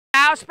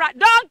house price.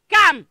 Don't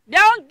come. They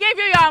won't give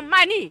you your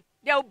money.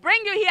 They'll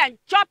bring you here and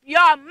chop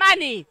your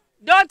money.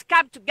 Don't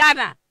come to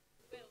Ghana.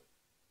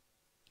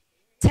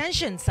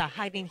 Tensions are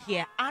hiding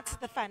here at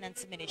the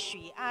Finance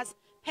Ministry as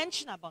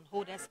pensioner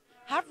bondholders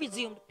have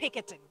resumed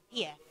picketing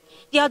here.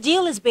 Their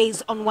deal is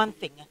based on one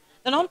thing,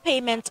 the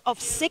non-payment of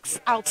 6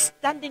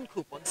 outstanding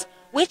coupons,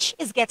 which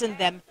is getting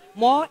them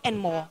more and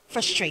more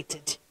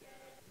frustrated.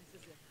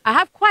 I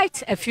have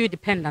quite a few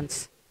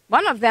dependents.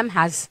 One of them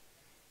has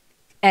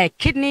a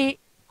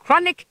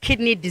chronic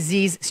kidney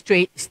disease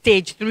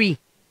stage 3.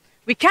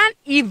 We can't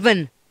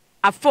even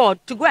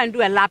afford to go and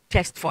do a lab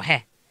test for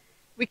her.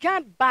 We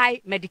can't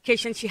buy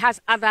medication. She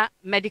has other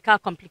medical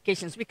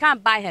complications. We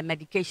can't buy her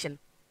medication.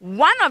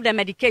 One of the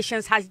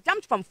medications has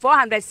jumped from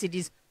 400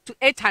 cedis to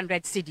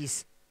 800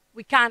 cedis.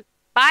 We can't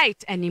buy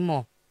it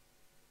anymore.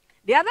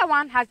 The other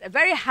one has a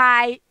very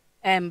high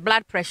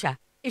blood pressure.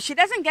 If she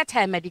doesn't get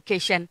her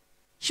medication,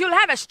 she'll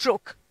have a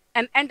stroke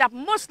and end up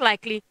most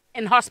likely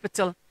in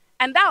hospital.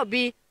 And that will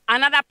be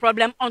another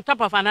problem on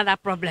top of another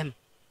problem.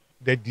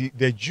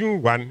 The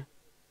June one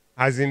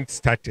hasn't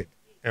started.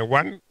 And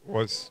one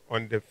was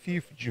on the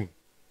 5th June.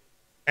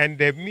 And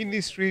the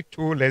ministry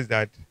told us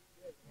that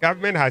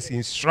government has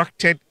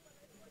instructed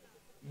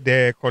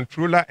the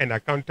Controller and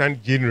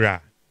Accountant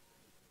General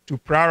to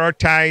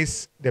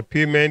prioritize the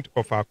payment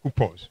of our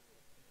coupons,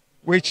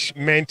 which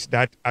meant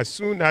that as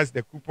soon as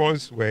the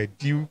coupons were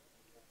due,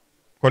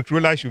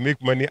 Controller should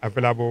make money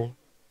available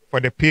for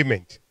the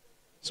payment.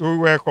 So we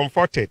were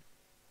comforted.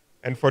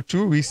 And for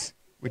 2 weeks,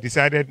 we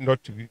decided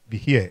not to be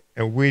here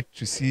and wait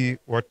to see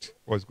what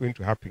was going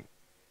to happen.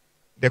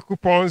 The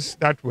coupons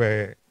that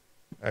were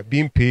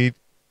being paid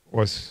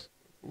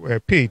were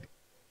paid.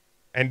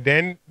 And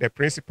then the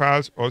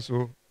principals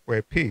also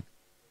were paid.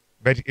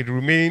 But it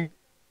remained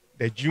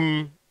the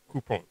June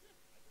coupon.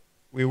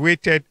 We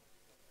waited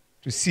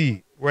to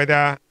see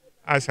whether,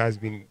 as has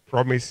been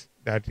promised,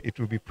 that it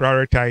will be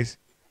prioritized,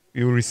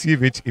 we will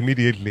receive it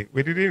immediately.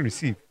 We didn't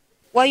receive.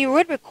 Well, you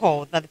would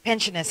recall that the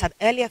pensioners had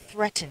earlier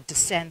threatened to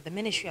send the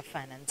Ministry of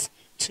Finance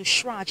to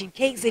Shraj in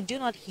case they do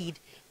not heed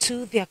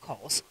to their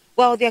calls.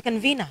 Well, their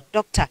convener,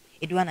 Dr.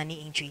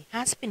 Edouanani Inji,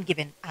 has been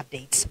given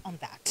updates on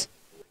that.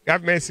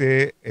 Government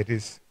say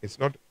it's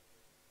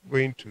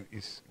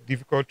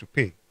difficult to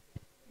pay.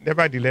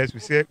 Nevertheless, we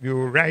say we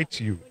will write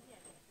you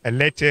a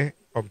letter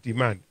of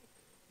demand.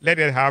 Let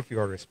us have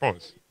your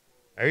response.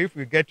 And if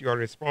we get your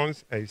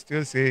response and you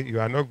still say you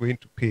are not going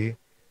to pay,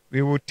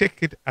 we will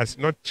take it as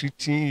not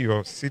treating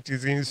your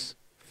citizens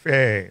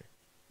fair.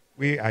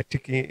 We are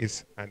taking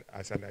it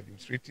as an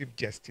administrative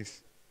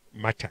justice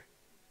matter.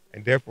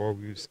 And therefore,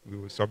 we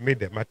will submit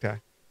the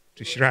matter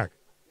to Shrag.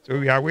 So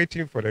we are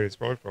waiting for the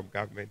response from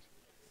government,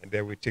 and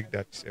then we take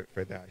that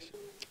further action.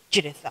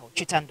 Judith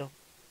Chitando,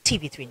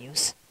 TV3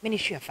 News,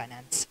 Ministry of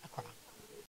Finance.